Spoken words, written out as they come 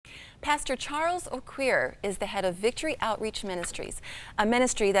Pastor Charles Okwir is the head of Victory Outreach Ministries, a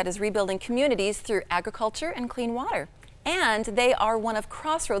ministry that is rebuilding communities through agriculture and clean water. And they are one of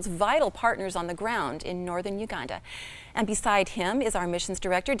Crossroads' vital partners on the ground in Northern Uganda. And beside him is our missions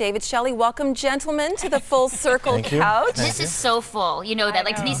director, David Shelley. Welcome, gentlemen, to the Full Circle couch. This is so full. You know that.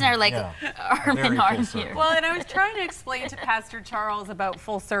 Like, Denise and I are like arm in arm here. Well, and I was trying to explain to Pastor Charles about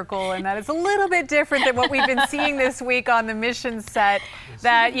Full Circle and that it's a little bit different than what we've been seeing this week on the mission set.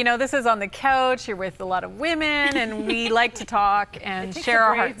 That, you know, this is on the couch. You're with a lot of women, and we like to talk and share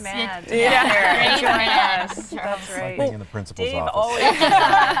our hearts. Yes, That's right. Like in the principal's Dave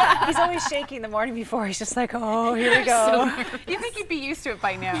office. he's always shaking the morning before. He's just like, oh, here we go. You think you'd be used to it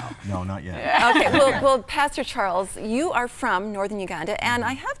by now? No, not yet. Okay, well, Pastor Charles, you are from Northern Uganda, and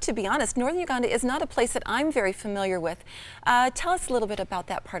I have to be honest, Northern Uganda is not a place that I'm very familiar with. Tell us a little bit about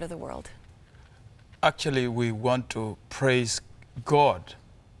that part of the world. Actually, we want to praise God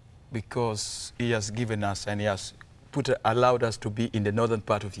because He has given us and He has allowed us to be in the northern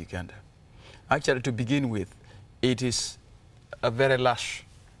part of Uganda. Actually, to begin with, it is a very lush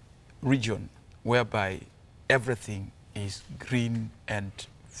region whereby everything is green and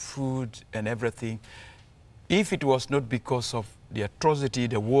food and everything. If it was not because of the atrocity,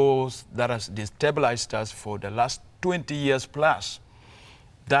 the wars that has destabilized us for the last 20 years plus,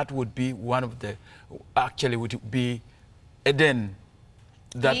 that would be one of the, actually would be Eden.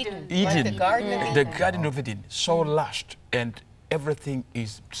 That Eden. Eden, Like the Garden of the Eden. Garden of Eden, so lush and everything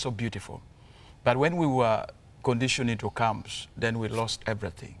is so beautiful. But when we were conditioned into camps, then we lost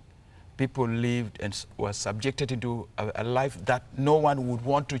everything. People lived and were subjected into a life that no one would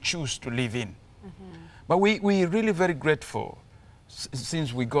want to choose to live in. But we're really very grateful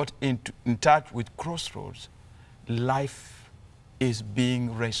since we got in touch with Crossroads. Life is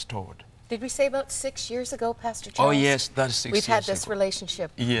being restored. Did we say about 6 years ago, Pastor Charles? Oh yes, that's 6 years We've had this ago.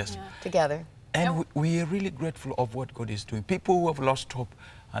 relationship Yes. together. And we are really grateful of what God is doing. People who have lost hope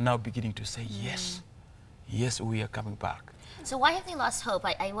are now beginning to say, yes, yes, we are coming back. So why have they lost hope?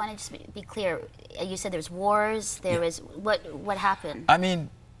 I want to just be clear. You said there's wars. There was what happened? I mean,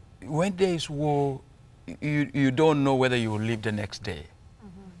 when there is war, you don't know whether you will live the next day.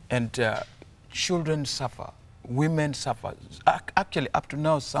 And children suffer, women suffer. Actually, up to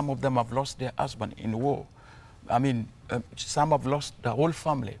now, some of them have lost their husband in war. I mean, some have lost the whole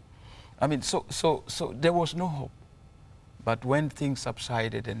family. I mean, so there was no hope. But when things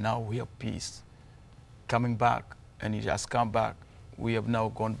subsided and now we have peace coming back, and it has come back, we have now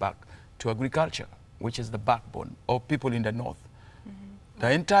gone back to agriculture, which is the backbone of people in the north.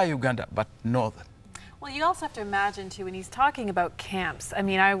 The entire Uganda, but northern. Well, you also have to imagine, too, when he's talking about camps. I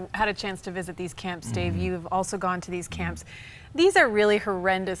mean, I had a chance to visit these camps, Dave. You've also gone to these camps. These are really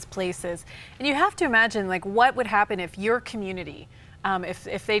horrendous places. And you have to imagine, like, what would happen if your community,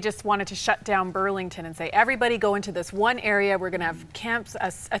 if they just wanted to shut down Burlington and say, everybody go into this one area, we're going to have camps,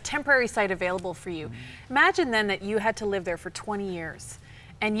 a temporary site available for you. Imagine then that you had to live there for 20 years.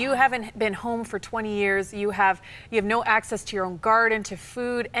 And you haven't been home for 20 years, you have no access to your own garden, to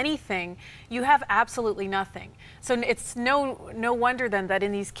food, anything. You have absolutely nothing. So it's no wonder then that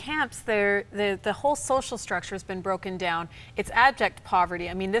in these camps, the whole social structure has been broken down. It's abject poverty.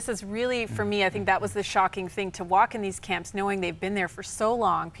 I mean, this is really, for me, I think that was the shocking thing, to walk in these camps knowing they've been there for so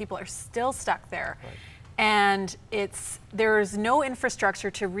long. People are still stuck there. Right. And there's no infrastructure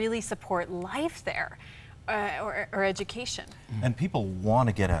to really support life there. Or education. And people want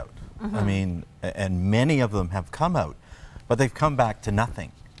to get out. I mean, and many of them have come out, but they've come back to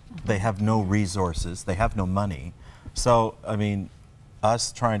nothing. They have no resources, they have no money. So, I mean,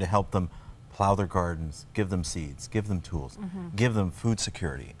 us trying to help them plow their gardens, give them seeds, give them tools, give them food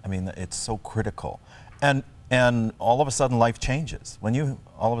security. I mean, it's so critical. And all of a sudden life changes. When you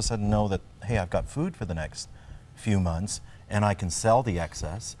all of a sudden know that, hey, I've got food for the next few months, and I can sell the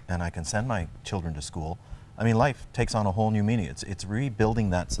excess, and I can send my children to school, I mean, life takes on a whole new meaning. It's rebuilding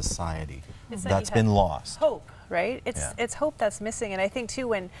that society that's been lost. Hope, right? It's hope that's missing. And I think, too,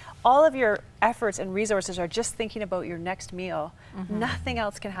 when all of your efforts and resources are just thinking about your next meal, nothing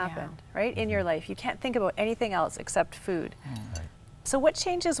else can happen, right, in your life. You can't think about anything else except food. Right. So what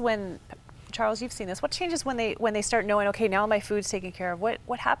changes when, Charles, you've seen this, what changes when they start knowing, okay, now my food's taken care of?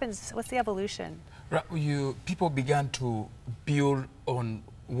 What happens? What's the evolution? People began to build on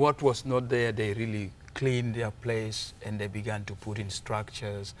what was not there. They really cleaned their place and they began to put in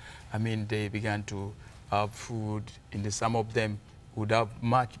structures. I mean, they began to have food. Some of them would have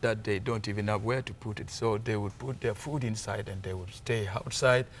much that they don't even have where to put it. So they would put their food inside and they would stay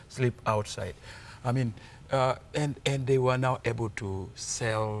outside, sleep outside. I mean, and they were now able to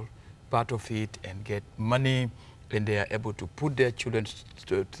sell part of it and get money and they are able to put their children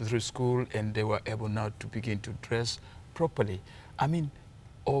through school, and they were able now to begin to dress properly. I mean,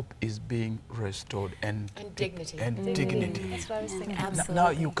 hope is being restored, and dignity. And dignity. That's what I was thinking. Absolutely. Now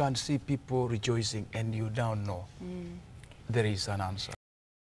you can see people rejoicing, and you now know there is an answer.